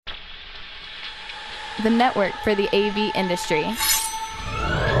the network for the AV industry.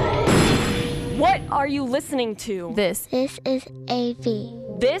 What are you listening to? This is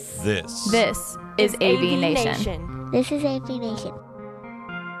AV. This is AV Nation. This is AV Nation.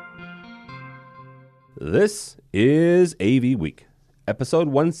 This is AV Week, episode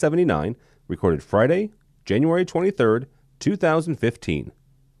 179, recorded Friday, January 23rd, 2015.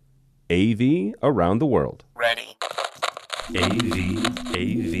 AV Around the World. Ready.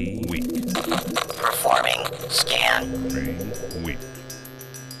 AV Week. Performing. Scan. Week.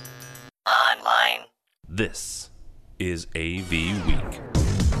 Online. This is AV Week.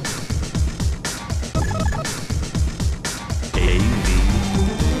 AV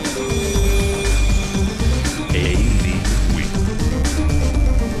Week.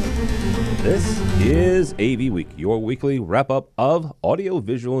 This is AV Week, your weekly wrap-up of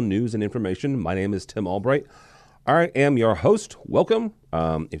audio-visual news and information. My name is Tim Albright. I am your host. Welcome.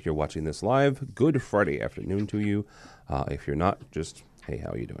 If you're watching this live, good Friday afternoon to you. If you're not, just, hey,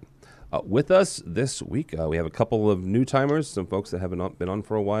 how are you doing? With us this week, we have a couple of new timers, some folks that haven't been on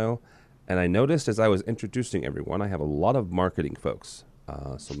for a while. And I noticed as I was introducing everyone, I have a lot of marketing folks.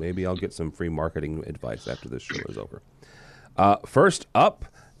 So maybe I'll get some free marketing advice after this show is over. First up,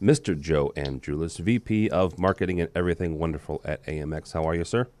 Mr. Joe Andrulis, VP of Marketing and Everything Wonderful at AMX. How are you,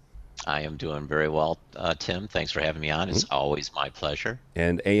 sir? I am doing very well, Tim. Thanks for having me on. It's always my pleasure.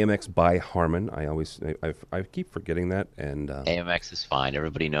 And AMX by Harman. I keep forgetting that. And AMX is fine.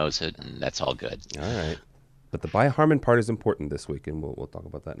 Everybody knows it, and that's all good. All right. But the by Harman part is important this week, and we'll talk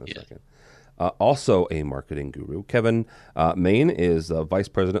about that in a second. Also a marketing guru, Kevin Main is Vice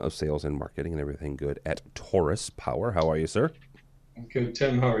President of Sales and Marketing and Everything Good at Taurus Power. How are you, sir? I'm good,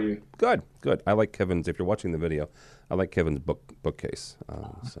 Tim. How are you? Good. I like Kevin's, if you're watching the video, I like Kevin's bookcase,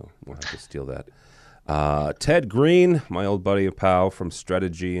 so we'll have to steal that. Ted Green, my old buddy and pal from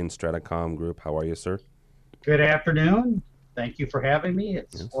Strategy and Stratacom Group. How are you, sir? Good afternoon. Thank you for having me.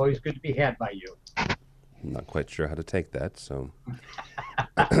 It's always good to be had by you. I'm not quite sure how to take that, so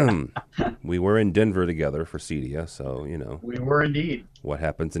we were in Denver together for CEDIA, so, you know. We were indeed. What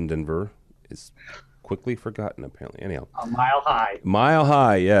happens in Denver is quickly forgotten, apparently. Anyhow. A mile high. Mile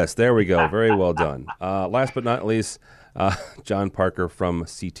high, yes. There we go. Very well done. Last but not least, John Parker from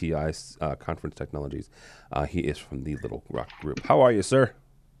CTI, Conference Technologies. He is from the Little Rock Group. How are you, sir?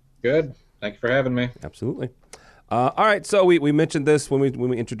 Good. Thank you for having me. Absolutely. All right, so we mentioned this when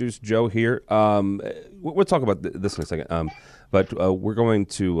we introduced Joe here. We'll talk about this in a second. But we're going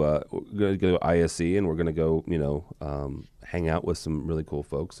to go to ISE, and we're going to go, hang out with some really cool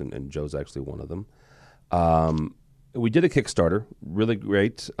folks, and Joe's actually one of them. We did a Kickstarter, really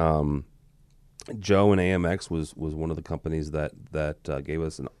great. Joe and AMX was one of the companies that gave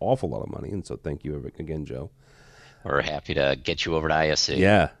us an awful lot of money, and so thank you again, Joe. We're happy to get you over to ISE.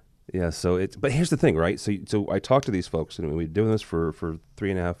 Yeah. So but here's the thing, right? So I talked to these folks, and we've been doing this for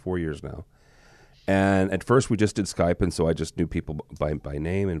 3.5, 4 years now. And at first we just did Skype, and so I just knew people by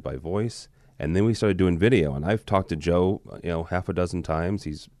name and by voice. And then we started doing video, and I've talked to Joe, half a dozen times.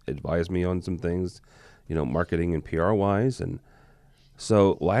 He's advised me on some things, marketing and PR wise. And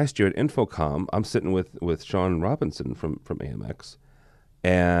so last year at Infocom, I'm sitting with Sean Robinson from AMX,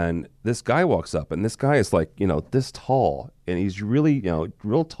 and this guy walks up, and this guy is like, this tall, and he's really,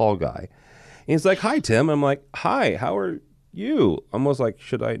 real tall guy. And he's like, "Hi, Tim." I'm like, "Hi, how are you?" Almost like,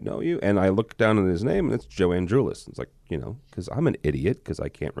 should I know you? And I look down at his name, and it's Joe Andrulis. It's like, because I'm an idiot because I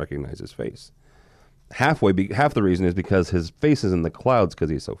can't recognize his face. Half the reason is because his face is in the clouds because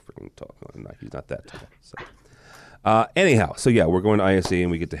he's so freaking tall. He's not that tall. So. Anyhow, so yeah, we're going to ISE,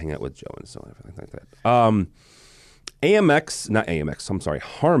 and we get to hang out with Joe and so on, everything like that.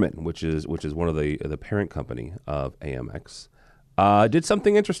 Harman, which is one of the parent company of AMX, did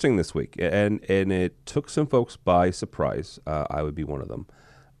something interesting this week, and it took some folks by surprise. I would be one of them,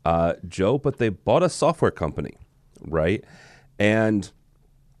 Joe. But they bought a software company, right? And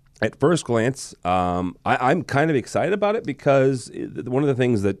at first glance, I'm kind of excited about it because one of the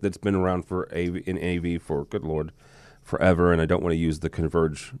things that's been around in AV for, good Lord, forever, and I don't want to use the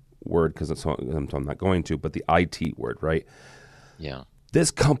Converge word because I'm not going to, but the IT word, right? Yeah. This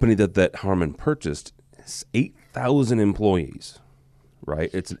company that Harman purchased has 8,000 employees,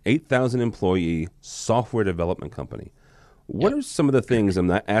 right? It's an 8,000 employee software development company. What are some of the things, I'm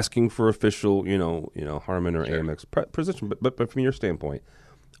not asking for official, Harman or AMX position, but from your standpoint,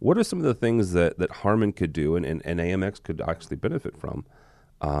 what are some of the things that Harman could do and AMX could actually benefit from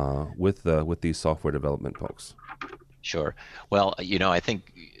with these software development folks? Sure. Well, I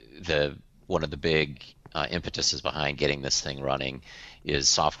think one of the big impetuses behind getting this thing running is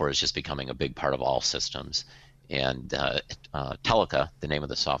software is just becoming a big part of all systems. Teleca, the name of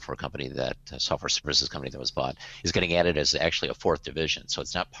the software company software services company that was bought, is getting added as actually a fourth division. So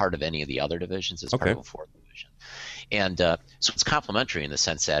it's not part of any of the other divisions. It's part of a fourth division. And so it's complementary in the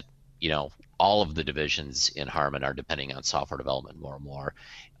sense that, all of the divisions in Harman are depending on software development more and more.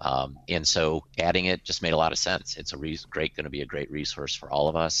 And so adding it just made a lot of sense. It's going to be a great resource for all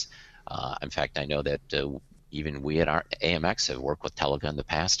of us. In fact, I know that even we at our AMX have worked with Teleca in the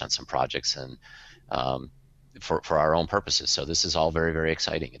past on some projects and for our own purposes. So this is all very, very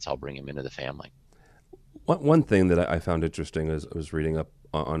exciting. It's all bringing them into the family. One thing that I found interesting is I was reading up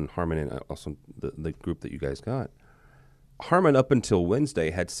on Harman and also the group that you guys got. Harman up until Wednesday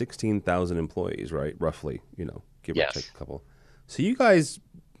had 16,000 employees, right? Roughly, give or take a couple. So you guys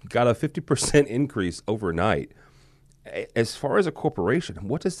got a 50% increase overnight. As far as a corporation,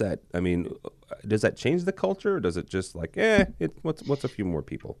 what does that? I mean, does that change the culture, or does it just what's a few more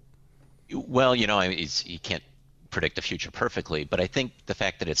people? Well, you can't predict the future perfectly, but I think the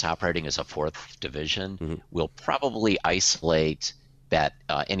fact that it's operating as a fourth division will probably isolate that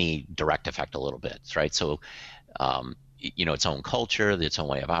any direct effect a little bit, right? So, its own culture, its own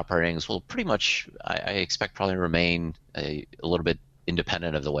way of operating will pretty much, I expect, probably remain a little bit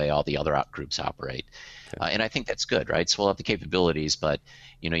independent of the way all the other groups operate. Okay. And I think that's good, right? So we'll have the capabilities, but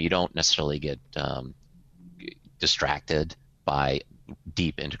you don't necessarily get distracted by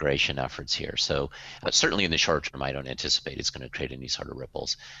deep integration efforts here. So certainly in the short term, I don't anticipate it's going to create any sort of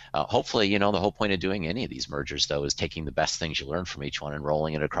ripples. Hopefully, the whole point of doing any of these mergers, though, is taking the best things you learn from each one and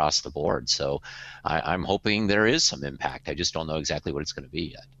rolling it across the board. So I'm hoping there is some impact. I just don't know exactly what it's going to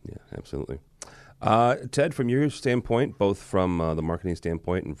be yet. Yeah, absolutely. Ted, from your standpoint, both from the marketing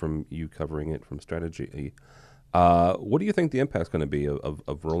standpoint and from you covering it from strategy, what do you think the impact is going to be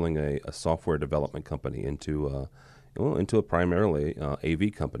of rolling a software development company into a primarily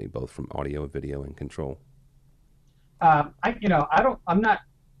AV company, both from audio, video, and control? I'm not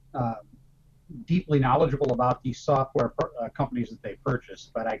deeply knowledgeable about these software companies that they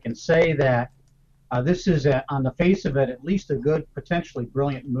purchased, but I can say that this is, on the face of it, at least a good, potentially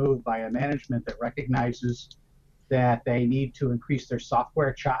brilliant move by a management that recognizes that they need to increase their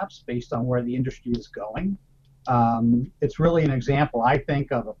software chops based on where the industry is going. It's really an example, I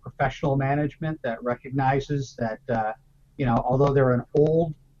think, of a professional management that recognizes that, although they're an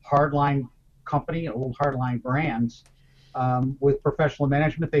old hardline company, old hardline brands, with professional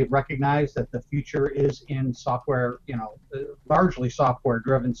management, they've recognized that the future is in software, largely software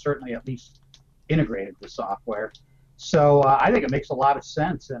driven, certainly at least integrated with software. So I think it makes a lot of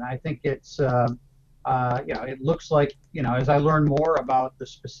sense, and I think it's, it looks like, as I learn more about the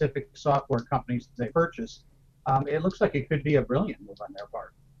specific software companies they purchase, it looks like it could be a brilliant move on their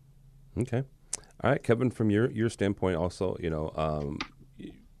part. Okay. All right, Kevin, from your standpoint also,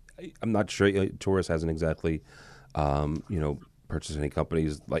 I'm not sure Taurus hasn't exactly, purchased any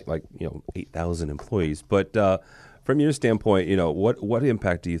companies like 8,000 employees, but from your standpoint, what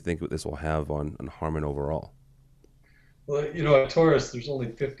impact do you think this will have on Harman overall? Well, at Taurus, there's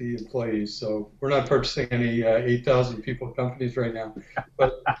only 50 employees, so we're not purchasing any 8,000 people companies right now.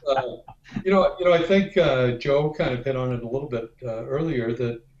 But I think Joe kind of hit on it a little bit earlier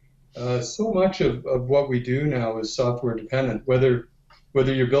that so much of what we do now is software dependent. Whether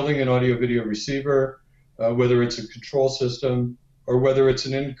you're building an audio-video receiver, whether it's a control system, or whether it's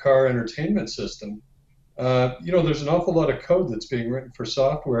an in-car entertainment system, there's an awful lot of code that's being written for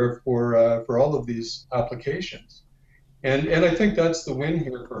software for all of these applications. And I think that's the win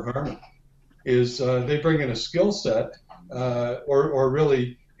here for Harman, is they bring in a skill set or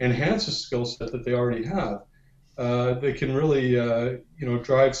really enhance a skill set that they already have. They can really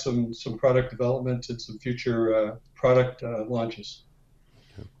drive some product development and some future product launches.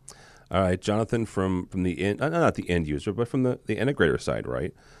 Okay. All right, Jonathan, from the not the end user, but from the integrator side,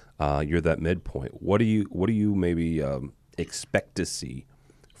 right? You're that midpoint. What do you maybe expect to see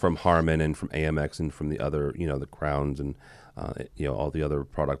from Harman and from AMX and from the other, the Crowns and all the other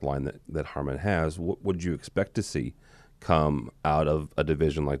product line that Harman has? What would you expect to see come out of a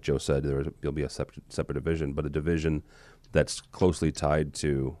division like Joe said? There'll be a separate division, but a division that's closely tied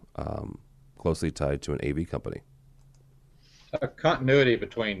to an AV company. Continuity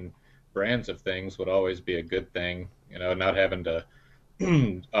between brands of things would always be a good thing. Not having to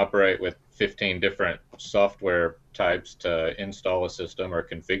operate with 15 different software types to install a system or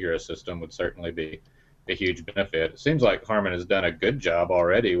configure a system would certainly be a huge benefit. It seems like Harman has done a good job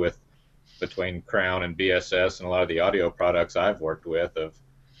already between Crown and BSS and a lot of the audio products I've worked with of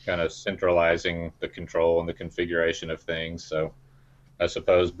kind of centralizing the control and the configuration of things. So I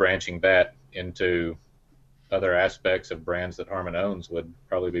suppose branching that into other aspects of brands that Harman owns would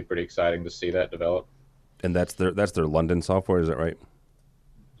probably be pretty exciting to see that develop. And that's their London software, is that right?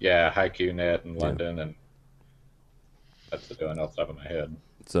 Yeah, HiQNet in London, and that's the doing off the top of my head.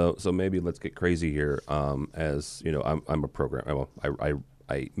 So maybe let's get crazy here. As you know, I'm a programmer. Well,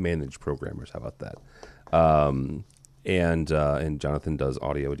 I manage programmers. How about that? And Jonathan does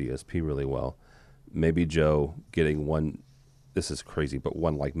audio DSP really well. Maybe Joe getting one. This is crazy, but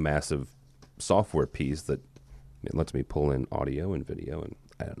one like massive software piece that lets me pull in audio and video, and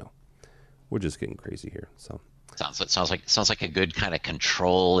I don't know. We're just getting crazy here. So sounds like a good kind of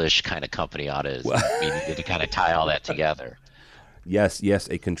control-ish kind of company ought to be needed to kind of tie all that together. Yes,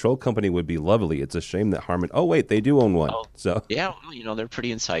 a control company would be lovely. It's a shame that Harman. Oh wait, they do own one. So yeah, well, they're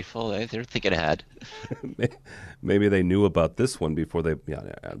pretty insightful. They're thinking ahead. Maybe they knew about this one before they. Yeah,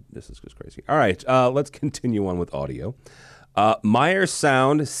 this is just crazy. All right, let's continue on with audio. Meyer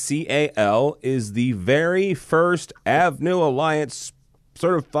Sound CAL is the very first Avnu Alliance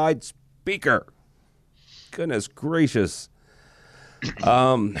certified speaker. Goodness gracious.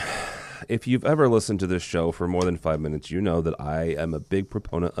 If you've ever listened to this show for more than 5 minutes, you know that I am a big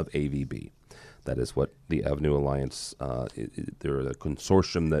proponent of AVB. That is what the Avnu Alliance, they're a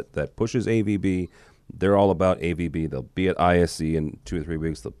consortium that pushes AVB. They're all about AVB. They'll be at ISE in 2 or 3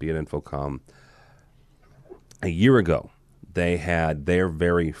 weeks. They'll be at InfoComm. A year ago, they had their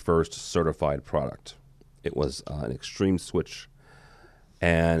very first certified product. It was an Extreme Switch.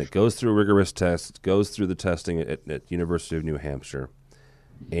 And it goes through rigorous tests, goes through the testing at University of New Hampshire.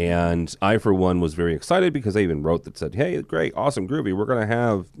 And I, for one, was very excited because they even wrote that said, hey, great, awesome, groovy. We're going to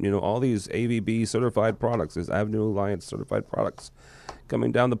have, all these AVB certified products, these Avnu Alliance certified products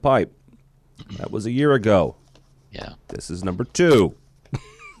coming down the pipe. That was a year ago. Yeah. This is number 2.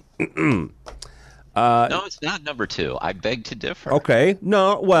 No, it's not number 2. I beg to differ. Okay.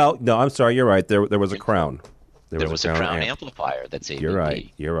 No, I'm sorry. You're right. There was a Crown. There was a Crown amplifier that's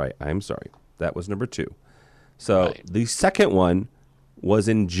AVB. You're right. I'm sorry. That was number 2. So the second one was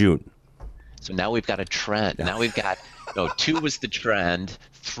in June. So now we've got a trend. Now we've got 2 was the trend.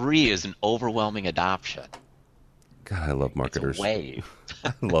 3 is an overwhelming adoption. God, I love marketers. It's a wave.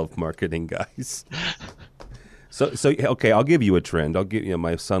 I love marketing, guys. So okay, I'll give you a trend. I'll give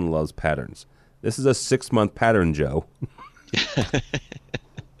my son loves patterns. This is a 6-month pattern, Joe.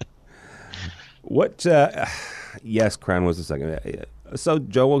 What? Yes, Crown was the second. So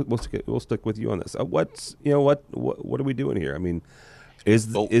Joe, we'll stick with you on this. What are we doing here? I mean,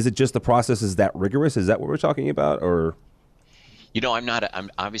 is it just the process is that rigorous? Is that what we're talking about, or? I'm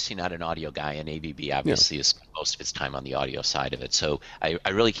obviously not an audio guy, and AVB obviously is most of its time on the audio side of it. So I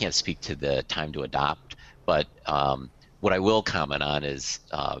really can't speak to the time to adopt. But what I will comment on is,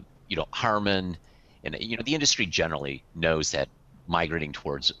 Harman, and the industry generally knows that migrating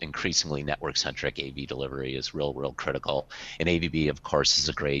towards increasingly network-centric AV delivery is real critical. And AVB, of course, is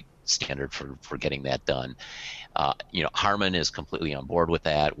a great standard for getting that done. Harman is completely on board with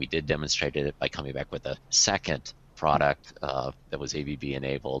that. We did demonstrate it by coming back with a second product that was AVB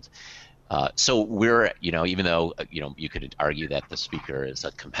enabled. So we're, even though, you could argue that the speaker is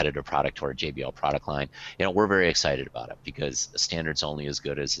a competitive product to our JBL product line, we're very excited about it because the standard's only as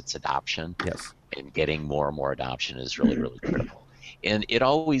good as its adoption. Yes. And getting more and more adoption is really critical. And it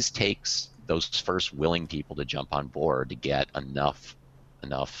always takes those first willing people to jump on board to get enough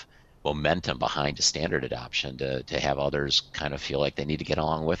momentum behind a standard adoption to have others kind of feel like they need to get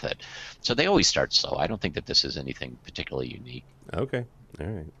along with it. So they always start slow. I don't think that this is anything particularly unique. Okay. All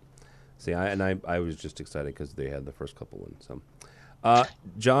right. See, I was just excited because they had the first couple ones. So,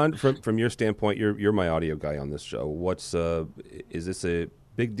 John, from your standpoint, you're my audio guy on this show. Is this a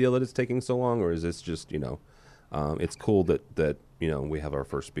big deal that it's taking so long, or is this just it's cool that we have our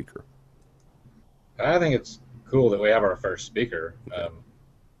first speaker? I think it's cool that we have our first speaker.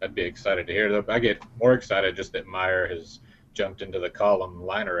 I'd be excited to hear that. I get more excited just that Meyer has jumped into the column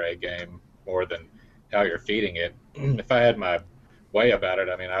line array game more than how you're feeding it. If I had my way about it,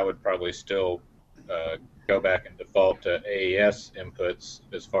 I would probably still go back and default to AES inputs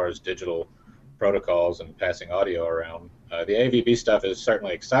as far as digital protocols and passing audio around. The AVB stuff is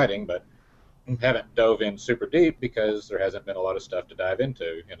certainly exciting, but haven't dove in super deep because there hasn't been a lot of stuff to dive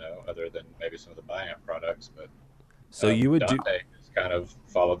into, other than maybe some of the Biamp products. But so you would Dante has kind of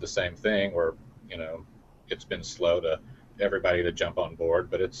followed the same thing, where it's been slow to everybody to jump on board,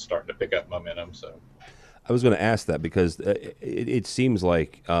 but it's starting to pick up momentum. So I was going to ask that because it seems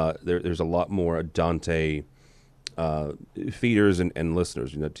like there's a lot more Dante feeders and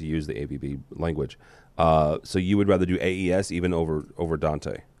listeners, to use the AVB language. So you would rather do AES even over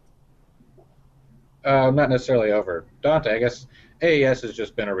Dante? Not necessarily over Dante. I guess AES has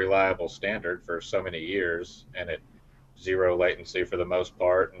just been a reliable standard for so many years, and it zero latency for the most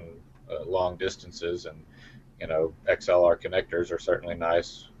part, and long distances, and XLR connectors are certainly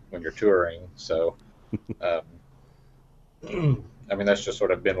nice when you're touring. So, I mean, that's just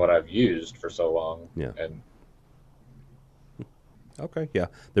sort of been what I've used for so long. Yeah. And okay, yeah.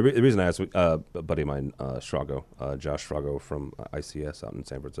 The reason I asked, a buddy of mine, Shrago, Josh Shrago from ICS out in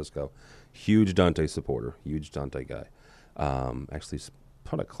San Francisco, huge Dante supporter, huge Dante guy. Actually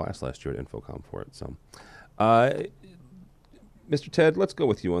taught a class last year at Infocom for it. So, Mr. Ted, let's go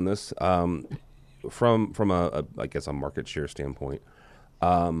with you on this. From a I guess a market share standpoint,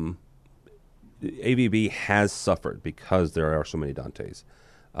 AVB has suffered because there are so many Dante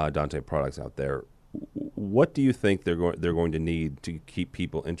products out there. What do you think they're going to need to keep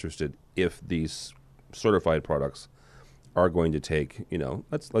people interested if these certified products are going to take,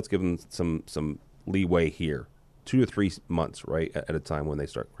 let's give them some leeway here, 2 to 3 months, right, at a time when they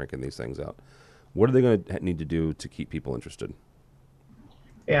start cranking these things out? What are they going to need to do to keep people interested?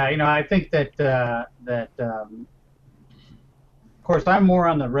 Yeah, I think that of course, I'm more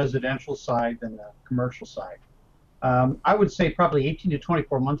on the residential side than the commercial side. I would say probably 18 to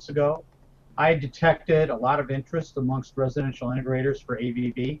 24 months ago, I detected a lot of interest amongst residential integrators for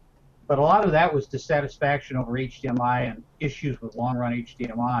AVB, but a lot of that was dissatisfaction over HDMI and issues with long-run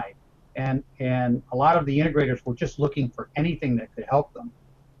HDMI. And a lot of the integrators were just looking for anything that could help them.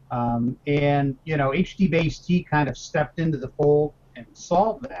 HD-based kind of stepped into the fold and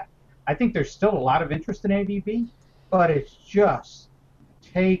solved that. I think there's still a lot of interest in AVB, but it's just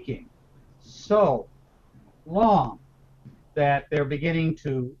taking so long that they're beginning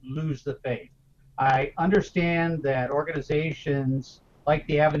to lose the faith. I understand that organizations like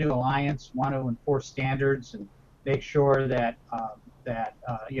the Avenue Alliance want to enforce standards and make sure that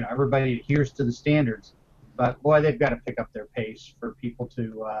everybody adheres to the standards. But boy, they've got to pick up their pace for people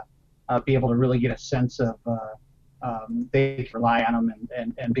to be able to really get a sense of they can rely on them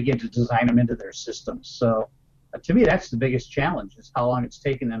and begin to design them into their systems. So to me, that's the biggest challenge, is how long it's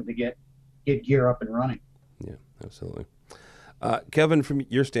taken them to get gear up and running. Yeah, absolutely. Kevin, from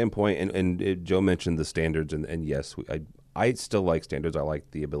your standpoint, and Joe mentioned the standards, and yes, I still like standards. I like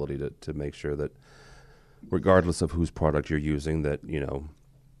the ability to make sure that regardless of whose product you're using, that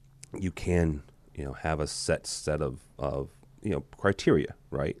you can have a set of criteria,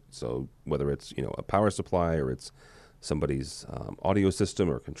 right? So whether it's a power supply or it's somebody's audio system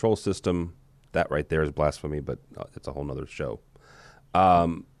or control system, that right there is blasphemy, but it's a whole nother show.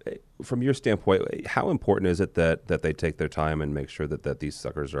 From your standpoint, how important is it that they take their time and make sure that these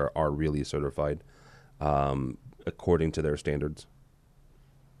suckers are really certified according to their standards?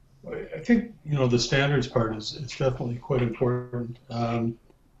 I think the standards part is definitely quite important.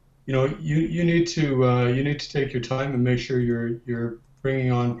 You need to take your time and make sure you're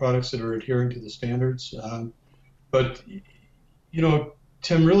bringing on products that are adhering to the standards. But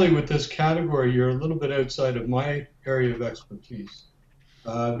Tim, really with this category, you're a little bit outside of my area of expertise.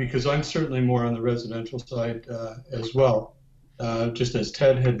 Because I'm certainly more on the residential side as well, just as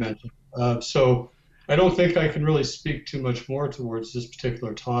Ted had mentioned. So I don't think I can really speak too much more towards this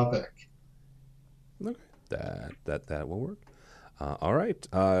particular topic. Okay, that will work. All right,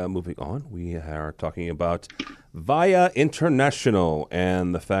 moving on. We are talking about VIA International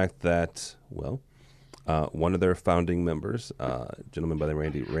and the fact that, one of their founding members, a gentleman by the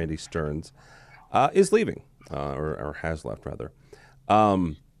Randy Stearns, is leaving, or has left rather.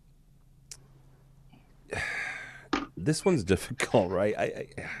 This one's difficult, right?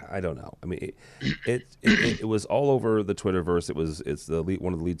 I don't know. I mean, it was all over the Twitterverse. It's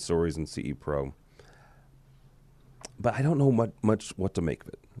one of the lead stories in CE Pro, but I don't know much what to make of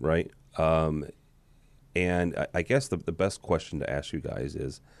it, right? And I guess the best question to ask you guys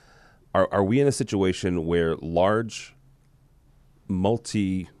is, are we in a situation where large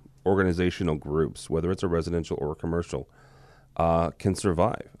multi-organizational groups, whether it's a residential or a commercial, can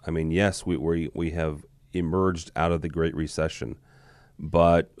survive? I mean, yes, we have emerged out of the Great Recession,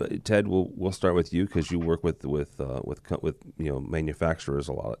 but Ted, we'll start with you because you work with manufacturers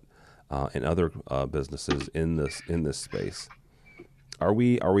a lot and other businesses in this space. Are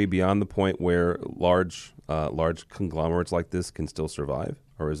we beyond the point where large conglomerates like this can still survive,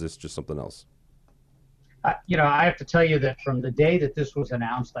 or is this just something else? I have to tell you that from the day that this was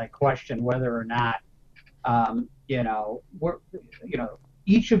announced, I questioned whether or not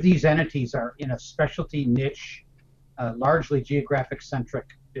each of these entities are in a specialty niche, largely geographic-centric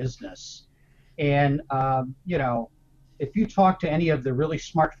business. And, if you talk to any of the really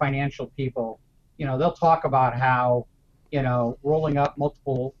smart financial people, they'll talk about how, rolling up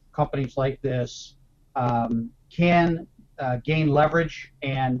multiple companies like this can gain leverage,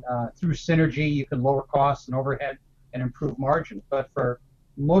 and through synergy, you can lower costs and overhead and improve margins. But for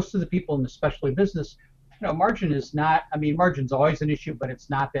most of the people in the specialty business, margin is not, margin's always an issue, but it's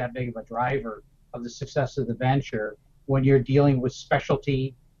not that big of a driver of the success of the venture when you're dealing with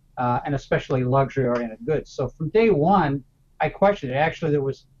specialty and especially luxury-oriented goods. So from day one, I questioned it. Actually,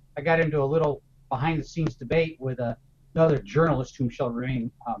 I got into a little behind-the-scenes debate with another journalist whom shall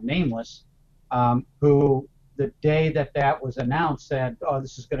remain nameless, who the day that was announced said, oh,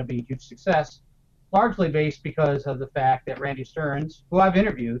 this is going to be a huge success, largely based because of the fact that Randy Stearns, who I've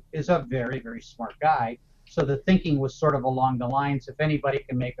interviewed, is a very, very smart guy. So the thinking was sort of along the lines, if anybody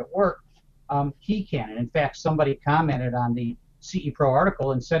can make it work, he can. And in fact, somebody commented on the CE Pro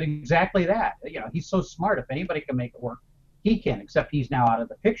article and said exactly that. He's so smart, if anybody can make it work, he can, except he's now out of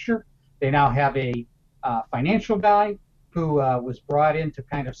the picture. They now have a financial guy who was brought in to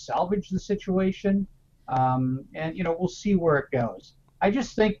kind of salvage the situation. And, we'll see where it goes. I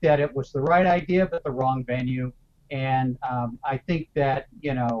just think that it was the right idea, but the wrong venue. And I think that,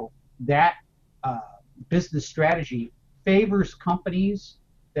 that business strategy favors companies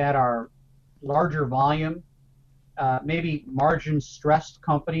that are larger volume, maybe margin-stressed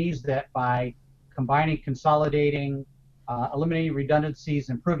companies that by combining, consolidating, eliminating redundancies,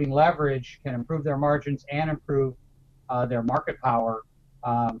 improving leverage can improve their margins and improve their market power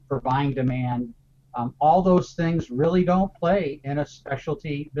for buying demand. All those things really don't play in a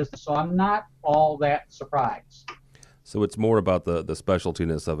specialty business, so I'm not all that surprised. So it's more about the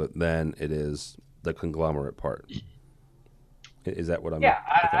specialtiness of it than it is the conglomerate part. Is that what I'm? Yeah,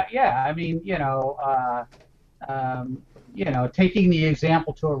 okay. Taking the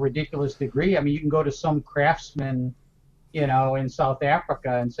example to a ridiculous degree. You can go to some craftsman, in South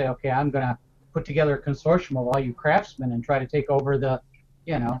Africa and say, okay, I'm going to put together a consortium of all you craftsmen and try to take over the,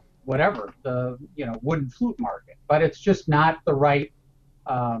 whatever, the wooden flute market. But it's just not the right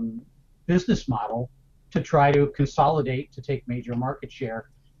business model to try to consolidate to take major market share.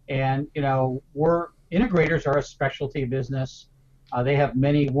 And integrators are a specialty business. They have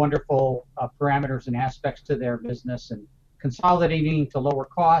many wonderful parameters and aspects to their business, and consolidating to lower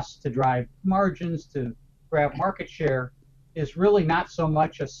costs to drive margins to grab market share is really not so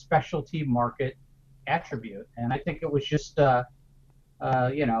much a specialty market attribute. And I think it was just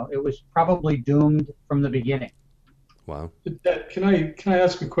it was probably doomed from the beginning. Wow. Can I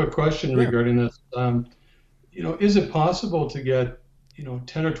ask a quick question regarding this? Is it possible to get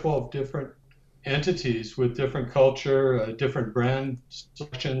 10 or 12 different entities with different culture, different brand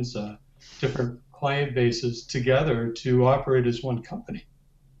selections, different client bases together to operate as one company?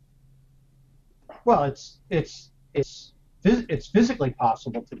 Well, it's physically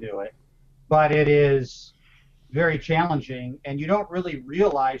possible to do it, but it is very challenging, and you don't really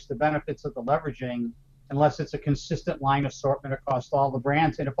realize the benefits of the leveraging unless it's a consistent line assortment across all the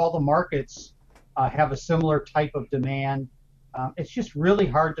brands. And if all the markets have a similar type of demand, it's just really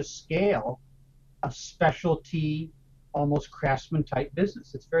hard to scale a specialty, almost craftsman type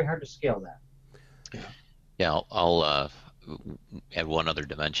business. It's very hard to scale that. Yeah, I'll add one other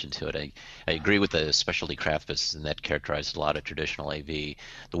dimension to it. I agree with the specialty craft business, and that characterized a lot of traditional AV. The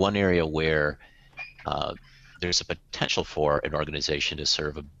one area where there's a potential for an organization to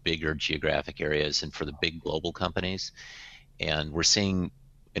serve a bigger geographic areas and for the big global companies. And we're seeing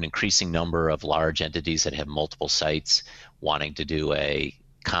an increasing number of large entities that have multiple sites wanting to do a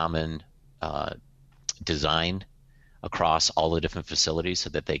common design across all the different facilities so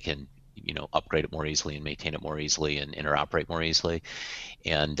that they can upgrade it more easily and maintain it more easily and interoperate more easily.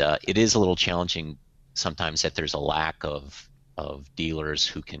 And it is a little challenging sometimes that there's a lack of dealers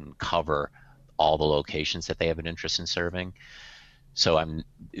who can cover all the locations that they have an interest in serving. So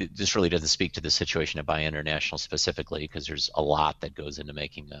this really doesn't speak to the situation at Buy International specifically, because there's a lot that goes into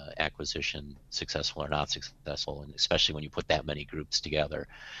making an acquisition successful or not successful, and especially when you put that many groups together.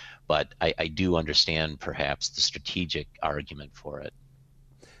 But I do understand perhaps the strategic argument for it.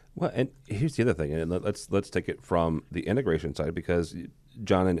 Well, and here's the other thing, and let's take it from the integration side, because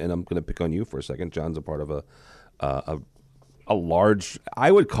John, and I'm going to pick on you for a second. John's a part of a large,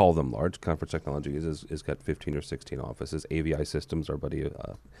 I would call them large. Conference Technology is got 15 or 16 offices. AVI Systems, our buddy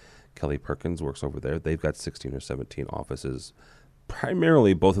Kelly Perkins works over there. They've got 16 or 17 offices,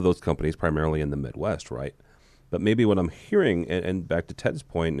 primarily, both of those companies, primarily in the Midwest, right? But maybe what I'm hearing, and back to Ted's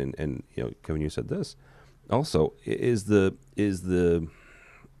point, and Kevin, you said this also, is the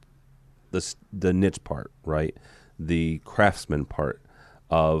niche part, right? The craftsman part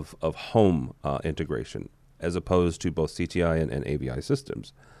of home integration, as opposed to both CTI and AVI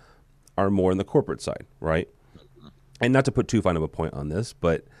Systems, are more in the corporate side, right? And not to put too fine of a point on this,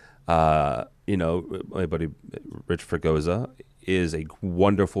 but my buddy Rich Fregosa is a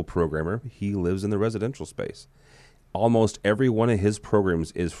wonderful programmer. He lives in the residential space. almost every one of his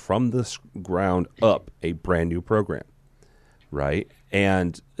programs is from the ground up a brand new program, right?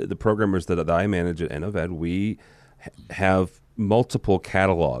 And the programmers that I manage at Innovet, we have multiple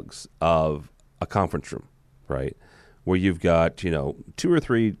catalogs of a conference room, right? Where you've got, 2 or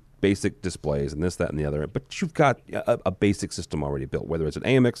 3 basic displays and this, that, and the other, but you've got a basic system already built, whether it's an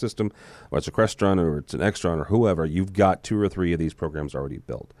AMX system or it's a Crestron or it's an Extron or whoever, you've got 2 or 3 of these programs already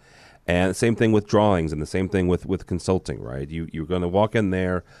built. And the same thing with drawings and the same thing with consulting, right? You're going to walk in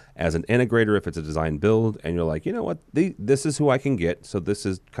there as an integrator if it's a design build, and you're like, you know what, this is who I can get, so this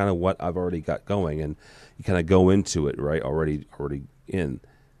is kind of what I've already got going, and you kind of go into it, right, already in.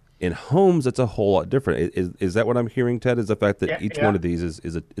 In homes, it's a whole lot different. Is that what I'm hearing, Ted, is the fact that each one of these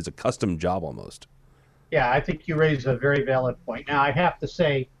is a custom job almost? Yeah, I think you raise a very valid point. Now, I have to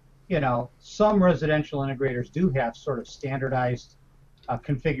say, some residential integrators do have sort of standardized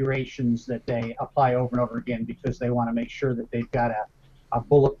configurations that they apply over and over again because they want to make sure that they've got a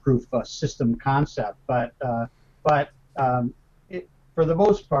bulletproof system concept. But for the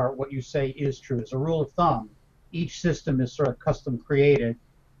most part, what you say is true. As a rule of thumb, each system is sort of custom created,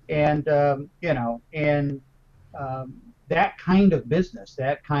 and that kind of business,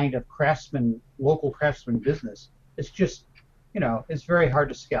 that kind of local craftsman business, is just, it's very hard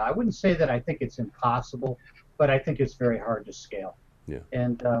to scale. I wouldn't say that I think it's impossible, but I think it's very hard to scale. Yeah.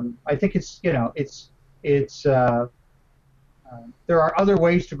 And I think there are other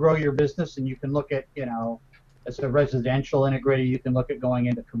ways to grow your business, and you can look at, as a residential integrator, you can look at going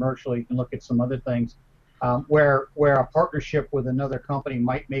into commercial, you can look at some other things where a partnership with another company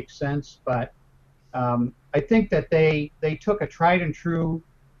might make sense. But I think that they took a tried and true,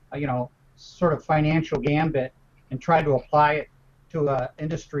 sort of financial gambit and tried to apply it to an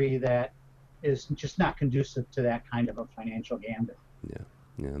industry that is just not conducive to that kind of a financial gambit.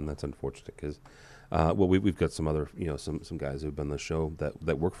 Yeah, and that's unfortunate because, we've got some other, some guys who've been on the show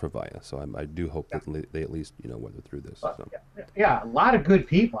that work for VIA, so I do hope that they at least, weather through this. So. Yeah, a lot of good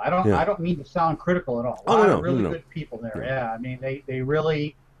people. I don't mean to sound critical at all. A lot of really good people there. Yeah, I mean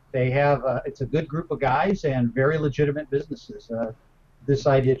they have it's a good group of guys and very legitimate businesses. This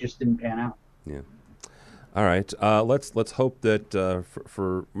idea just didn't pan out. Yeah. All right. Let's hope that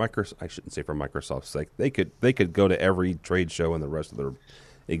for Microsoft, I shouldn't say for Microsoft's sake, they could go to every trade show in the rest of their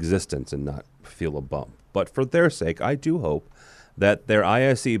existence and not feel a bump. But for their sake, I do hope that their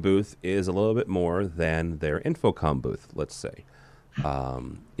ISE booth is a little bit more than their Infocom booth. Let's say,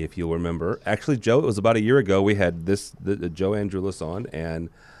 if you'll remember, actually, Joe, it was about a year ago we had the Joe Andrulis on, and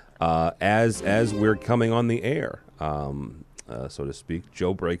as we're coming on the air, so to speak,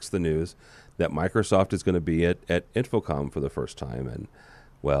 Joe breaks the news that Microsoft is going to be at Infocom for the first time. And,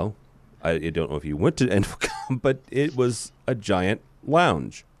 well, I don't know if you went to Infocom, but it was a giant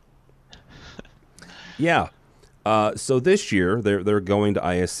lounge. Yeah. So this year, they're going to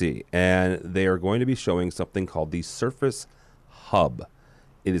ISE, and they are going to be showing something called the Surface Hub.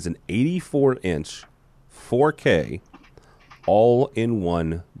 It is an 84-inch 4K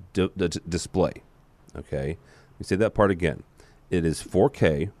all-in-one display. Okay? Let me say that part again. It is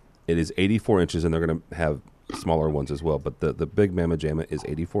 4K. It is 84 inches, and they're going to have smaller ones as well. But the big Mamma Jamma is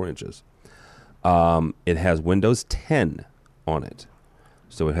 84 inches. It has Windows 10 on it.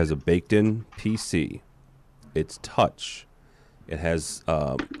 So it has a baked-in PC. It's touch. It has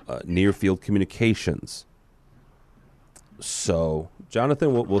near-field communications. So,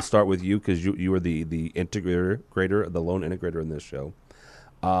 Jonathan, we'll start with you because you are the integrator, the lone integrator in this show.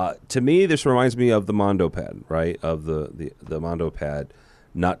 To me, this reminds me of the Mondo Pad, right? Of the Mondo Pad.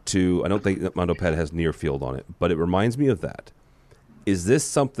 I don't think that Mondo Pad has near field on it, but it reminds me of that. Is this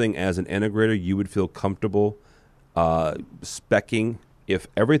something as an integrator you would feel comfortable speccing if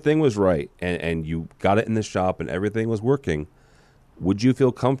everything was right and you got it in the shop and everything was working? Would you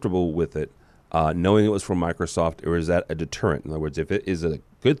feel comfortable with it knowing it was from Microsoft, or is that a deterrent? In other words, is it a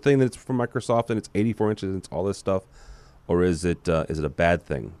good thing that it's from Microsoft and it's 84 inches and it's all this stuff, or is it a bad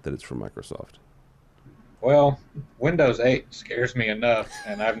thing that it's from Microsoft? Well, Windows 8 scares me enough,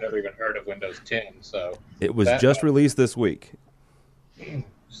 and I've never even heard of Windows 10. So it was just released this week.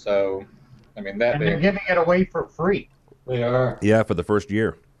 So, I mean that. And they're giving it away for free. They are. Yeah, for the first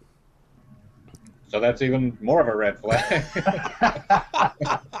year. So that's even more of a red flag.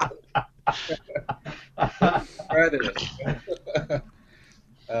 Try this.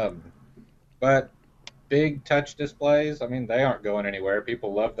 But big touch displays, I mean, they aren't going anywhere.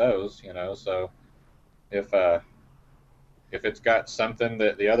 People love those, So if it's got something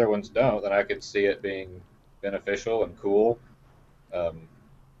that the other ones don't, then I could see it being beneficial and cool.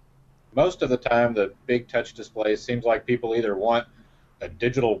 Most of the time, the big touch displays seems like people either want a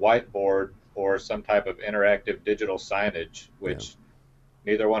digital whiteboard or some type of interactive digital signage, which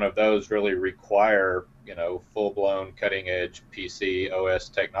neither one of those really require, full-blown cutting-edge PC OS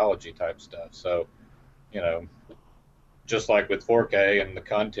technology type stuff. So, just like with 4K and the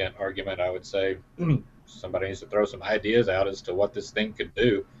content argument, I would say somebody needs to throw some ideas out as to what this thing could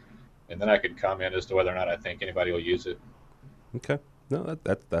do, and then I could comment as to whether or not I think anybody will use it. Okay. No,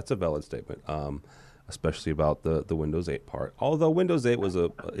 that's a valid statement, especially about the Windows 8 part. Although Windows 8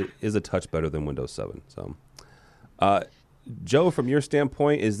 is a touch better than Windows 7. So, Joe, from your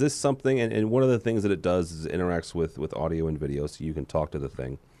standpoint, is this something? And one of the things that it does is it interacts with audio and video, so you can talk to the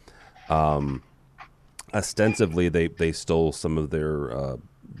thing. Ostensibly, they stole some of their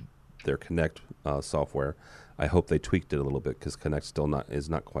Kinect software. I hope they tweaked it a little bit because Kinect still is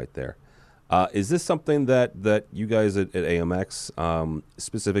not quite there. Is this something that you guys at AMX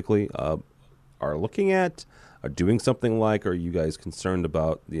specifically are looking at, are doing something like? Or are you guys concerned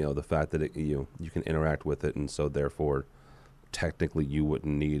about the fact that you can interact with it, and so therefore technically you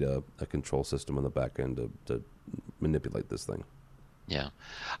wouldn't need a control system on the back end to manipulate this thing? Yeah.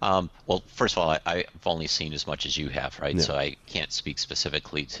 Well, first of all, I've only seen as much as you have, right? Yeah. So I can't speak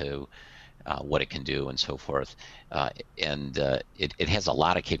specifically to what it can do and so forth. It has a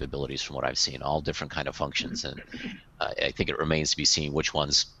lot of capabilities from what I've seen, all different kind of functions. And I think it remains to be seen which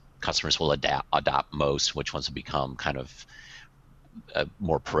ones customers will adopt most, which ones will become kind of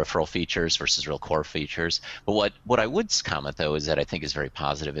more peripheral features versus real core features. But what I would comment, though, is that I think is very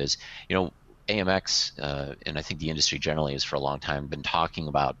positive is, AMX, and I think the industry generally has for a long time been talking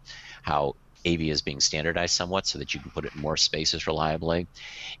about how AV is being standardized somewhat so that you can put it in more spaces reliably.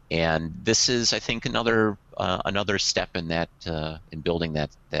 And this is, I think, another step in that in building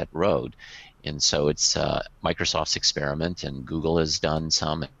that road. And so it's Microsoft's experiment, and Google has done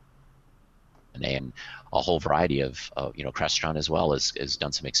some, and a whole variety of Crestron as well has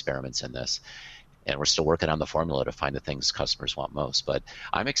done some experiments in this. And we're still working on the formula to find the things customers want most. But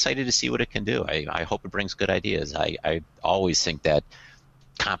I'm excited to see what it can do. I hope it brings good ideas. I always think that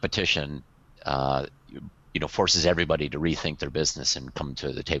competition forces everybody to rethink their business and come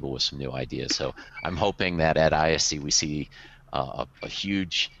to the table with some new ideas. So I'm hoping that at ISC we see a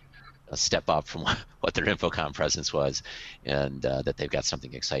huge step up from what their InfoComm presence was, and that they've got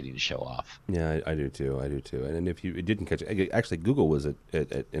something exciting to show off. Yeah, I do too. And if you didn't catch it, actually Google was at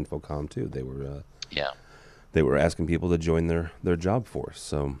InfoComm too. They were they were asking people to join their job force.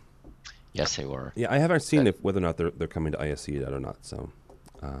 So yes, they were. Yeah, I haven't seen whether or not they're coming to ISC yet or not. So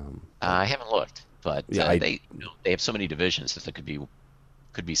I haven't looked, but yeah, they have so many divisions that there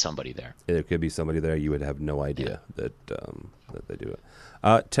could be somebody there. There could be somebody there. You would have no idea that they do it.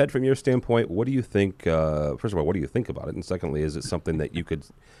 Ted, from your standpoint, what do you think? First of all, what do you think about it? And secondly, is it something that you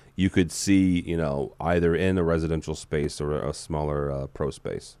could see, either in a residential space or a smaller pro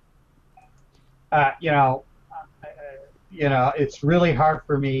space? It's really hard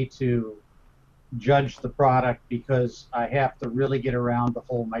for me to judge the product because I have to really get around the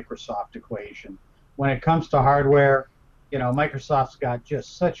whole Microsoft equation. When it comes to hardware, Microsoft's got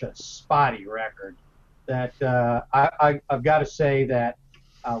just such a spotty record that I've got to say that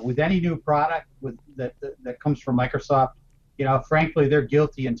with any new product that comes from Microsoft, frankly, they're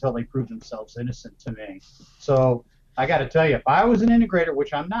guilty until they prove themselves innocent to me. So I got to tell you, if I was an integrator,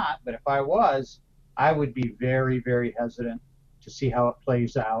 which I'm not, but if I was, I would be very, very hesitant to see how it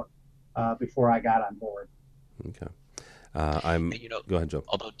plays out before I got on board. Okay. Go ahead, Joe.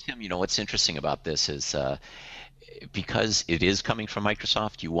 Although, Tim, what's interesting about this is because it is coming from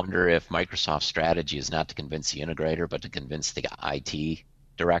Microsoft, you wonder if Microsoft's strategy is not to convince the integrator, but to convince the IT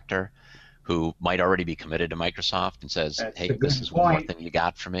director who might already be committed to Microsoft and says, hey, this is one more thing you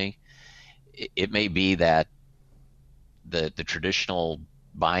got for me. It may be that the traditional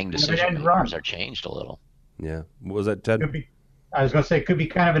buying decision makers are changed a little. Yeah. What was that, Ted? I was going to say it could be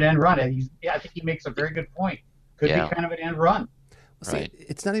kind of an end run. I think he makes a very good point. Could be kind of an end run. See,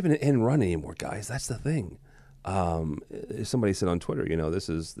 it's not even an end run anymore, guys. That's the thing. Somebody said on Twitter, this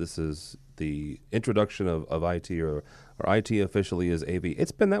is the introduction of IT or IT officially is AV.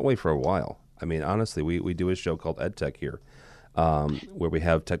 It's been that way for a while. I mean, honestly, we do a show called EdTech here, where we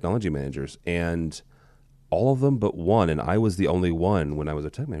have technology managers, and all of them but one, and I was the only one when I was a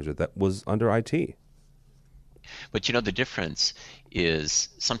tech manager that was under IT. But the difference is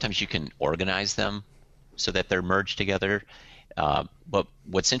sometimes you can organize them so that they're merged together. But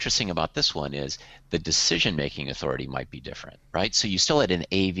what's interesting about this one is the decision-making authority might be different, right? So you still had an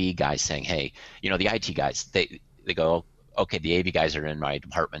AV guy saying, hey, the IT guys, they go, okay, the AV guys are in my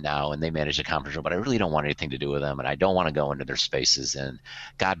department now and they manage the conference room, but I really don't want anything to do with them and I don't want to go into their spaces, and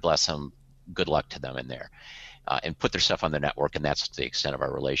God bless them, good luck to them in there. and put their stuff on the network, and that's the extent of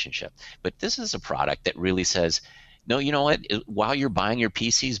our relationship. But this is a product that really says, no, you know what? While you're buying your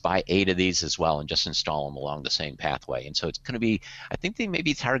PCs, buy 8 of these as well and just install them along the same pathway. And so it's going to be, I think they may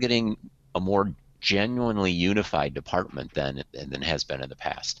be targeting a more genuinely unified department than has been in the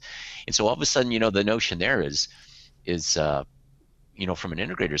past. And so all of a sudden, the notion there is from an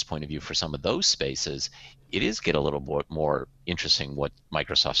integrator's point of view for some of those spaces, it is get a little more interesting what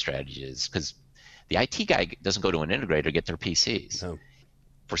Microsoft's strategy is, because the IT guy doesn't go to an integrator to get their PCs. No.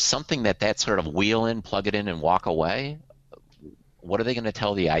 For something that sort of wheel in, plug it in, and walk away, what are they going to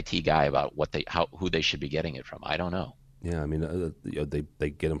tell the IT guy about who they should be getting it from? I don't know. Yeah, I mean, they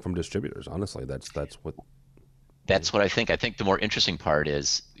get them from distributors. Honestly, that's what. That's what I think. I think the more interesting part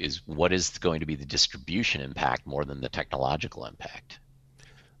is what is going to be the distribution impact more than the technological impact.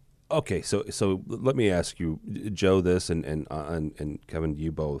 Okay, so let me ask you, Joe, this, and Kevin,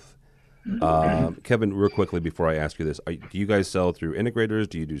 you both. Kevin, real quickly before I ask you this, do you guys sell through integrators?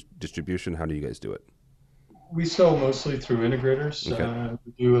 Do you do distribution? How do you guys do it? We sell mostly through integrators. Okay.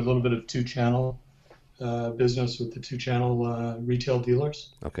 We do a little bit of two-channel business with the two-channel retail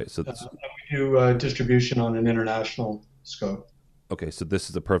dealers. Okay, so and we do distribution on an international scope. Okay, so this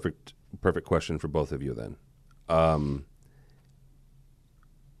is a perfect question for both of you then.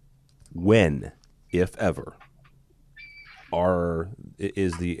 When, if ever,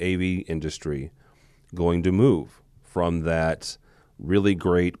 is the AV industry going to move from that really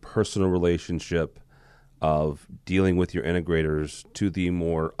great personal relationship of dealing with your integrators to the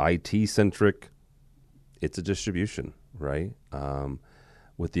more IT-centric? It's a distribution, right?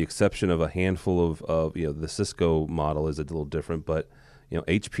 With the exception of a handful of the Cisco model is a little different, but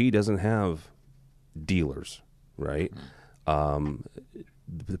HP doesn't have dealers, right?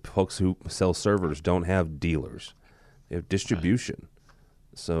 The folks who sell servers don't have dealers; they have distribution. Right.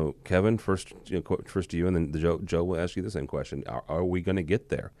 So, Kevin, first to you, and then Joe will ask you the same question: Are we going to get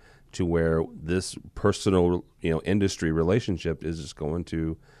there to where this personal industry relationship is just going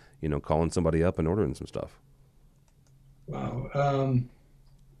to calling somebody up and ordering some stuff? Wow.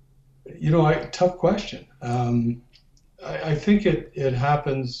 Tough question. I think it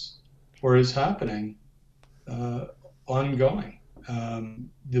happens or is happening ongoing.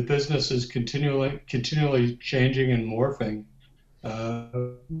 The business is continually changing and morphing,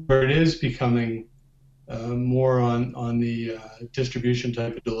 where it is becoming more on the distribution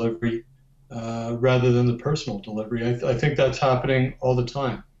type of delivery rather than the personal delivery. I think that's happening all the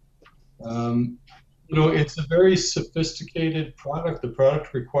time. It's a very sophisticated product. The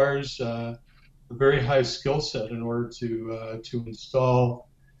product requires a very high skill set in order to install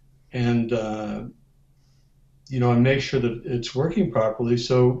and and make sure that it's working properly.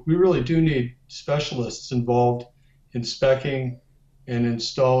 So we really do need specialists involved in speccing and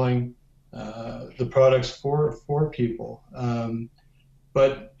installing the products for people.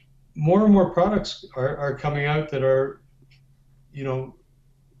 But more and more products are coming out that are,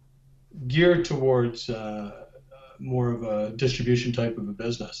 geared towards more of a distribution type of a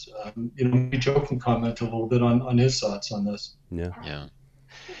business. Maybe Joe can comment a little bit on his thoughts on this. Yeah.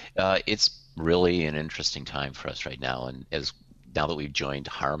 It's really an interesting time for us right now, and now that we've joined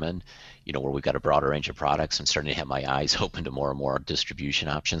Harman, where we've got a broader range of products, I'm starting to have my eyes open to more and more distribution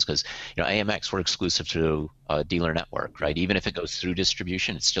options, because AMX, we're exclusive to a dealer network, right? Even if it goes through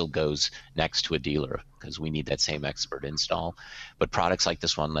distribution, it still goes next to a dealer because we need that same expert install. But products like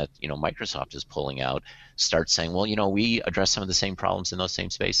this one that Microsoft is pulling out start saying, well, we address some of the same problems in those same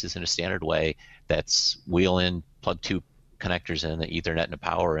spaces in a standard way. That's wheel in, plug 2 connectors in, the Ethernet and the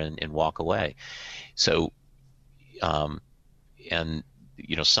power, and walk away. So,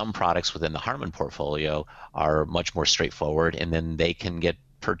 some products within the Harman portfolio are much more straightforward, and then they can get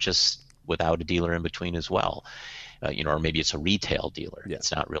purchased without a dealer in between as well. Or maybe it's a retail dealer. Yeah.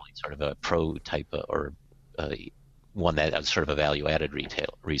 It's not really sort of a pro type or one that sort of a value-added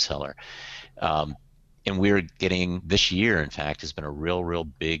reseller. And we're getting, this year, in fact, has been a real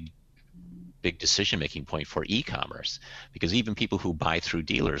big decision-making point for e-commerce, because even people who buy through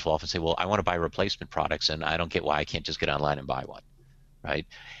dealers will often say, well, I want to buy replacement products, and I don't get why I can't just get online and buy one, right?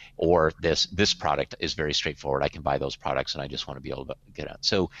 Or this product is very straightforward. I can buy those products, and I just want to be able to get out.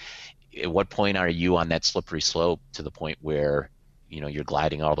 So at what point are you on that slippery slope to the point where you're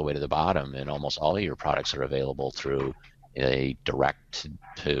gliding all the way to the bottom, and almost all of your products are available through a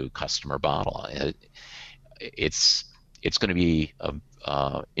direct-to-customer model? It's going to be a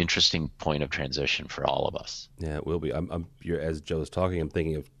interesting point of transition for all of us. Yeah, it will be. As Joe's talking, I'm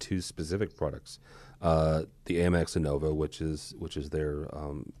thinking of 2 specific products: the AMX Innova, which is their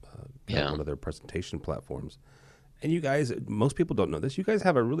one of their presentation platforms. And you guys, most people don't know this. You guys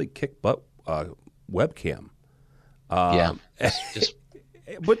have a really kick butt webcam Just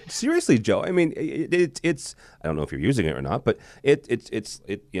But seriously, Joe, I mean, it's I don't know if you're using it or not, but it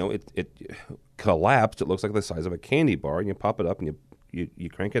collapsed. It looks like the size of a candy bar, and you pop it up and you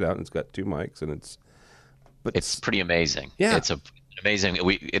crank it out, and it's got 2 mics, and it's pretty amazing. Yeah, it's amazing.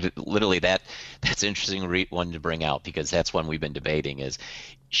 Literally that's an interesting one to bring out, because that's one we've been debating is,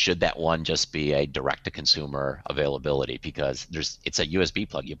 should that one just be a direct to consumer availability, because it's a USB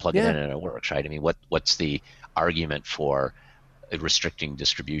plug, you plug it in and it works, right? I mean, what's the argument for restricting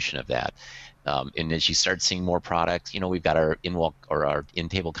distribution of that? And as you start seeing more products, we've got our in-wall or our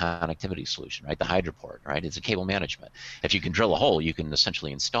in-table connectivity solution, right? The Hydroport, right? It's a cable management. If you can drill a hole, you can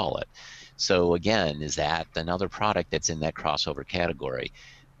essentially install it. So again, is that another product that's in that crossover category?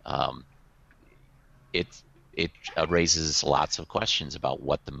 It raises lots of questions about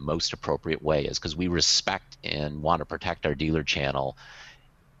what the most appropriate way is, because we respect and want to protect our dealer channel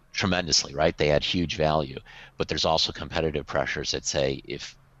tremendously, right? They add huge value, but there's also competitive pressures that say,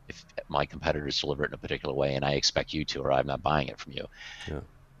 if my competitors deliver it in a particular way and I expect you to, or I'm not buying it from you,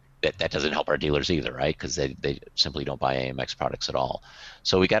 that doesn't help our dealers either, right? Because they simply don't buy AMX products at all.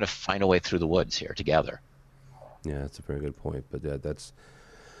 So we got to find a way through the woods here together. Yeah, that's a very good point. But that's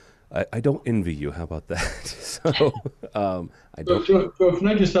I don't envy you. How about that? So I don't. Joe, can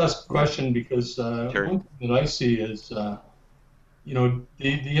I just ask a question? Because one thing that I see is, the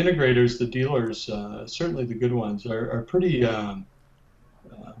integrators, the dealers, certainly the good ones, are pretty.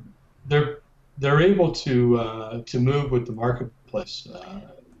 They're able to move with the marketplace,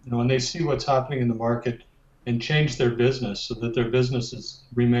 and they see what's happening in the market and change their business so that their businesses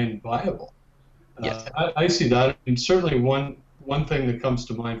remain viable. Yes. I see that, and certainly one thing that comes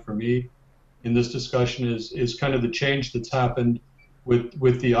to mind for me in this discussion is kind of the change that's happened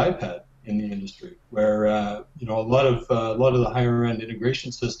with the iPad in the industry, where a lot of the higher end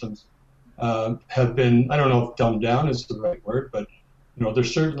integration systems have been, I don't know if dumbed down is the right word, but they're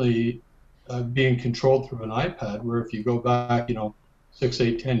certainly being controlled through an iPad, where if you go back 6,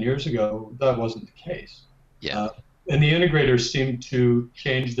 8, 10 years ago, that wasn't the case. Yeah. And the integrators seem to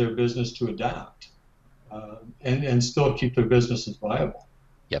change their business to adapt and still keep their businesses viable.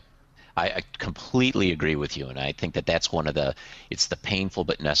 Yep. I completely agree with you, and I think that's it's the painful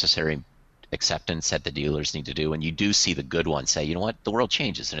but necessary acceptance that the dealers need to do. And you do see the good ones say, you know what, the world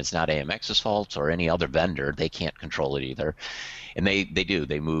changes, and it's not AMX's fault or any other vendor. They can't control it either. And they do.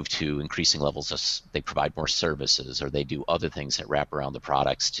 They move to increasing levels they provide more services, or they do other things that wrap around the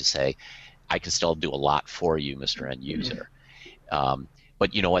products to say, I can still do a lot for you, Mr. End User.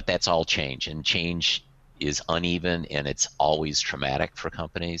 But you know what? That's all change, and change is uneven, and it's always traumatic for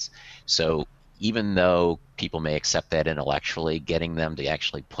companies. So even though people may accept that intellectually, getting them to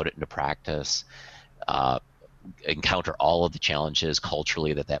actually put it into practice, encounter all of the challenges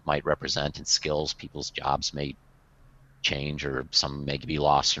culturally that might represent, and skills, people's jobs may change, or some may be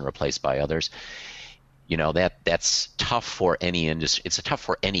lost and replaced by others. That's tough for any industry. It's tough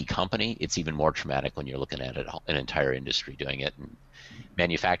for any company. It's even more traumatic when you're looking at an entire industry doing it. And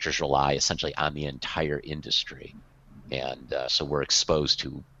manufacturers rely essentially on the entire industry, and so we're exposed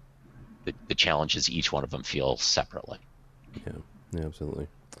to the challenges each one of them feel separately. Yeah, absolutely.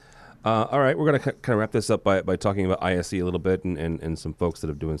 All right, we're going to kind of wrap this up by talking about ISE a little bit and some folks that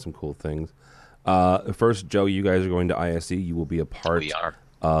are doing some cool things. First, Joe, you guys are going to ISE. You will be a part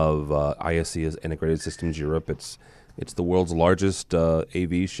of ISE Integrated Systems Europe. It's the world's largest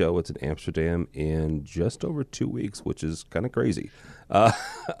AV show. It's in Amsterdam in just over 2 weeks, which is kind of crazy.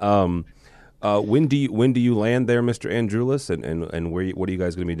 When do you land there, Mr. Andrulis, and what are you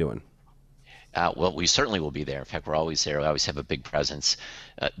guys going to be doing? Well, we certainly will be there. In fact, we're always there. We always have a big presence.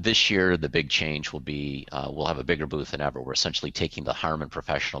 This year, the big change will be we'll have a bigger booth than ever. We're essentially taking the Harman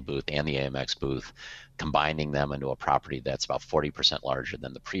Professional booth and the AMX booth, combining them into a property that's about 40% larger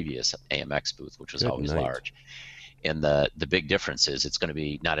than the previous AMX booth, which was always large. And the big difference is it's going to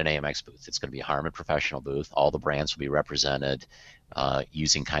be not an AMX booth. It's going to be a Harman Professional booth. All the brands will be represented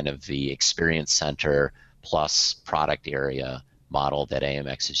using kind of the experience center plus product area model that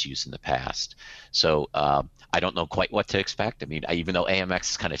AMX has used in the past. So I don't know quite what to expect. I mean, even though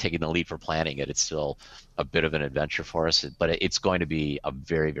AMX is kind of taking the lead for planning it, it's still a bit of an adventure for us. But it's going to be a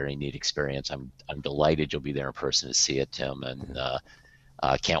very, very neat experience. I'm delighted you'll be there in person to see it, Tim, and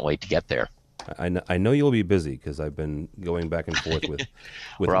can't wait to get there. I know you'll be busy because I've been going back and forth with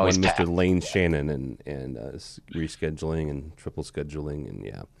one Mr. Lane Shannon and rescheduling and triple scheduling,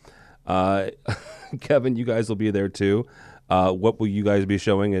 and Kevin, you guys will be there too. What will you guys be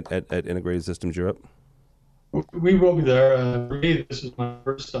showing at Integrated Systems Europe? We will be there. For me, this is my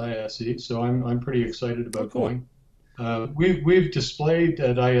first ISE, so I'm pretty excited about going. We've displayed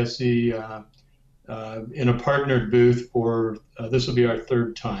at ISE in a partnered booth for this will be our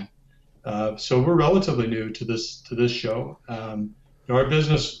third time. So we're relatively new to this show. Our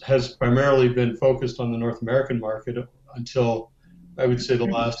business has primarily been focused on the North American market until I would say the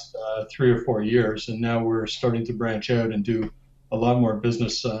last 3 or 4 years, and now we're starting to branch out and do a lot more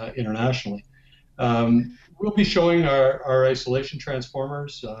business internationally. We'll be showing our isolation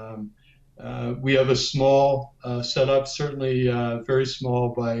transformers. We have a small setup, certainly very small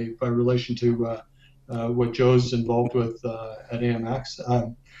by relation to what Joe's involved with at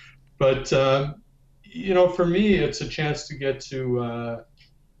AMX. But for me, it's a chance to get to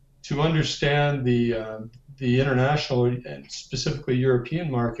understand the international and specifically European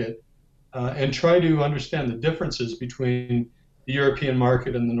market, and try to understand the differences between the European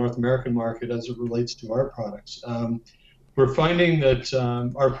market and the North American market as it relates to our products. We're finding that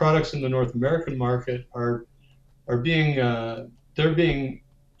our products in the North American market are being they're being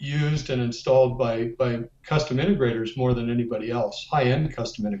used and installed by custom integrators more than anybody else, high-end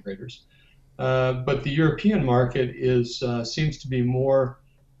custom integrators. But the European market seems to be more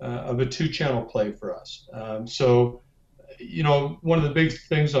of a two-channel play for us. So, one of the big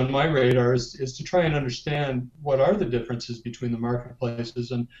things on my radar is to try and understand what are the differences between the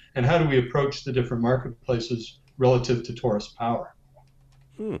marketplaces and how do we approach the different marketplaces relative to Taurus Power.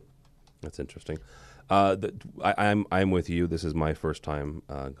 That's interesting. I'm with you. This is my first time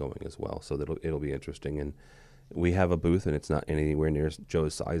going as well, so it'll be interesting. And we have a booth, and it's not anywhere near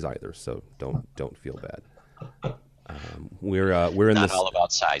Joe's size either. So don't feel bad. We're in not this. all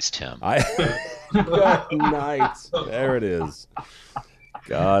about size, Tim. Nice. There it is.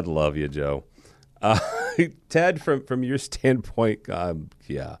 God love you, Joe. Ted, from your standpoint,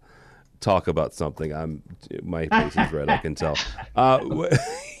 yeah. Talk about something. My face is red. I can tell.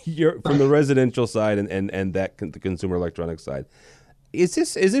 You're from the residential side and the consumer electronics side. Is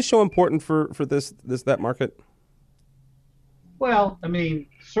this show important for that market? Well, I mean,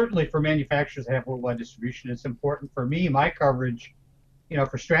 certainly for manufacturers that have worldwide distribution, it's important. For me, my coverage,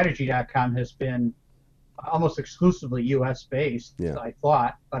 for Strategy.com has been almost exclusively U.S. based. Yeah. I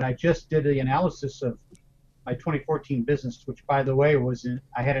thought, but I just did the analysis of my 2014 business, which, by the way,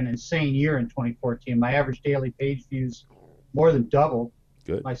 I had an insane year in 2014. My average daily page views more than doubled.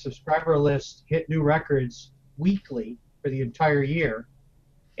 Good. My subscriber list hit new records weekly for the entire year.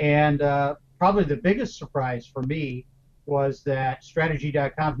 And probably the biggest surprise for me was that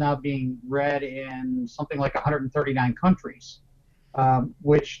Strategy.com is now being read in something like 139 countries,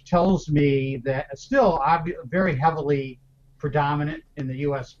 which tells me that it's still very heavily predominant in the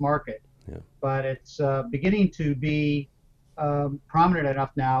U.S. market. Yeah. But it's beginning to be prominent enough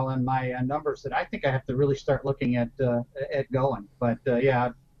now in my numbers that I think I have to really start looking at going. But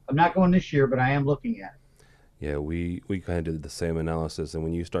yeah, I'm not going this year, but I am looking at it. Yeah, we kind of did the same analysis, and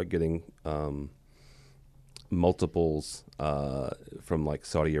when you start getting multiples from like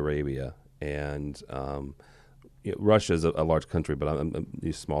Saudi Arabia and Russia is a large country, but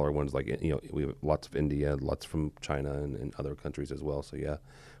these smaller ones like we have lots of India, lots from China and other countries as well. So yeah.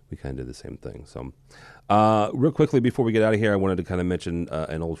 We kind of did the same thing. So, real quickly before we get out of here, I wanted to kind of mention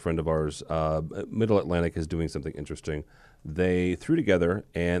an old friend of ours. Middle Atlantic is doing something interesting. They threw together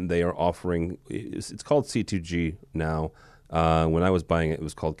and they are offering. It's called C2G now. When I was buying it, it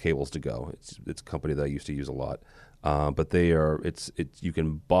was called Cables to Go. It's a company that I used to use a lot. But they are. It's you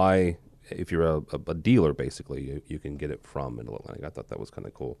can buy if you're a dealer basically. You can get it from Middle Atlantic. I thought that was kind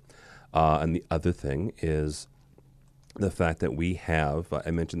of cool. And the other thing is. The fact that we have,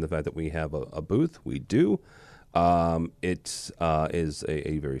 I mentioned the fact that we have a booth. We do. It is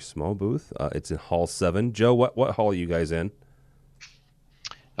a very small booth. It's in Hall 7. Joe, what hall are you guys in?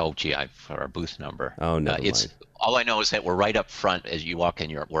 Oh, gee, for our booth number. Oh, never mind. All I know is that we're right up front as you walk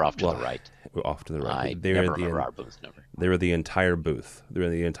in. We're off to the right. We're off to the right. I never remember our booth number. They're the entire booth. They're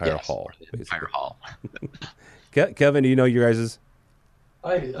in the entire hall. The entire hall. Kevin, do you know your guys's?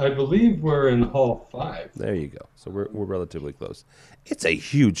 I believe we're in Hall 5. There you go. So we're relatively close. It's a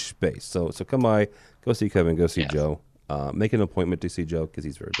huge space. So come by, go see Kevin, go see Joe. Make an appointment to see Joe because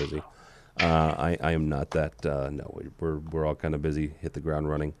he's very busy. I am not that. No, we're all kind of busy. Hit the ground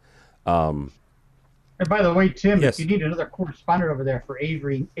running. And by the way, Tim, yes. If you need another correspondent over there for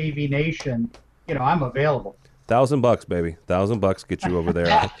AV Nation, I'm available. $1,000, baby. $1,000 get you over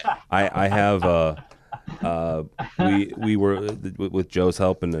there. I have. We were with Joe's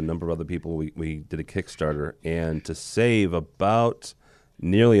help and a number of other people. We did a Kickstarter, and to save about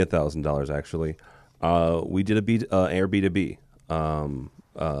nearly $1,000, actually, we did Air B2B.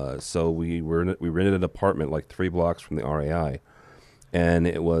 So we rented an apartment like 3 blocks from the RAI, and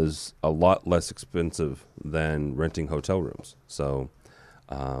it was a lot less expensive than renting hotel rooms. So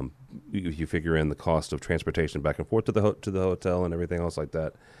You figure in the cost of transportation back and forth to the hotel and everything else like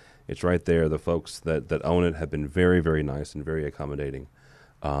that. It's right there. The folks that own it have been very, very nice and very accommodating.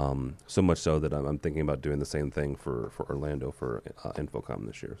 So much so that I'm thinking about doing the same thing for Orlando for InfoComm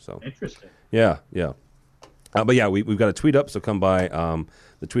this year. So interesting. Yeah. But yeah, we've got a tweet up, so come by.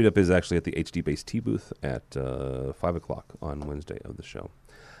 The tweet up is actually at the HD Base Tea booth at 5 o'clock on Wednesday of the show.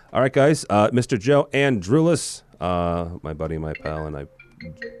 All right, guys. Mr. Joe Andrulis, my buddy, my pal, and I.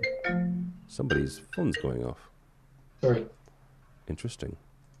 Somebody's phone's going off. Sorry. Interesting.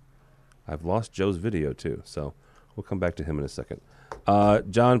 I've lost Joe's video too, so we'll come back to him in a second.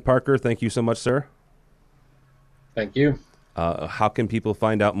 John Parker, thank you so much, sir. Thank you. How can people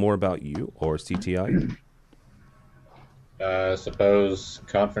find out more about you or CTI? Suppose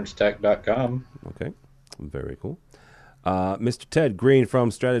conferencetech.com. Okay, very cool. Mr. Ted Green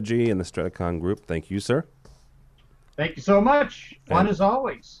from Strategy and the Straticon Group, thank you, sir. Thank you so much. Fun as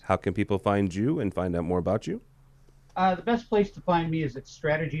always. How can people find you and find out more about you? The best place to find me is at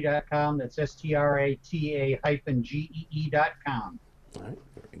strategy.com. That's strata-gee.com. All right,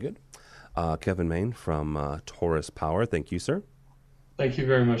 very good. Kevin Main from Taurus Power, thank you, sir. Thank you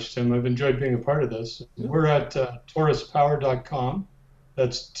very much, Tim. I've enjoyed being a part of this. Yeah. We're at tauruspower.com.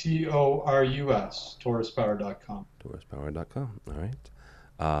 That's TORUS, tauruspower.com. Tauruspower.com, all right.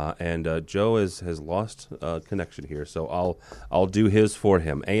 And Joe has lost connection here, so I'll do his for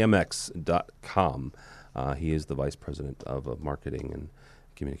him. AMX.com. He is the vice president of marketing and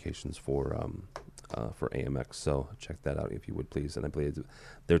communications for AMX. So check that out if you would, please. And I believe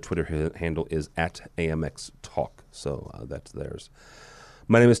their Twitter handle is at AMX Talk. So that's theirs.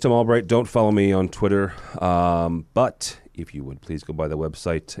 My name is Tim Albright. Don't follow me on Twitter, but if you would, please go by the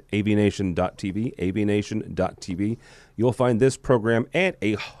website avnation.tv, avnation.tv. You'll find this program and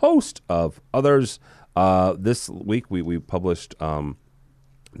a host of others. This week we published the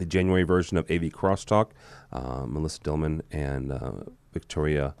January version of AV Crosstalk. Melissa Dillman and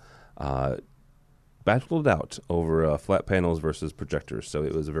Victoria battled it out over flat panels versus projectors, so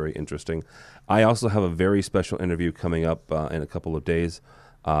it was very interesting. I also have a very special interview coming up in a couple of days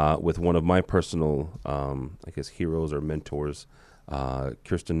with one of my personal, heroes or mentors,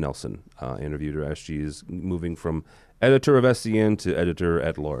 Kirsten Nelson. I interviewed her as she's moving from editor of SCN to editor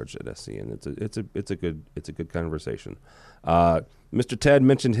at large at SCN. It's a good conversation. Mr. Ted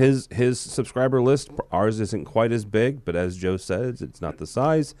mentioned his subscriber list. Ours isn't quite as big, but as Joe says, it's not the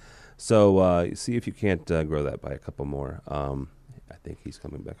size. So see if you can't grow that by a couple more. I think he's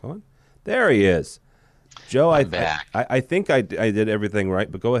coming back on. There he is. Joe, I think I did everything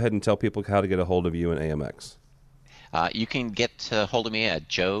right, but go ahead and tell people how to get a hold of you and AMX. You can get a hold of me at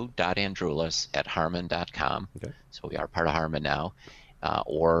joe.andrulis@harman.com. Okay. So we are part of Harman now.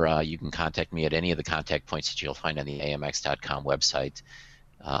 Or you can contact me at any of the contact points that you'll find on the AMX.com website.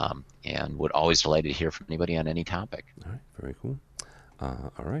 And would always delight to hear from anybody on any topic. All right, very cool.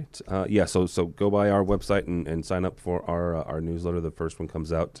 All right. So go by our website and sign up for our newsletter. The first one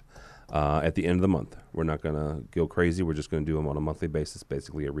comes out at the end of the month. We're not going to go crazy. We're just going to do them on a monthly basis,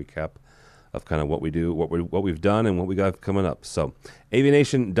 basically a recap of kind of what we do, what we've done, and what we got coming up. So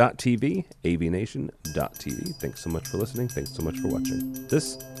avnation.tv, avnation.tv. Thanks so much for listening. Thanks so much for watching.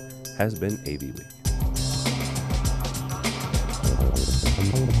 This has been AV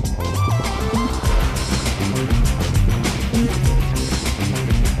Week.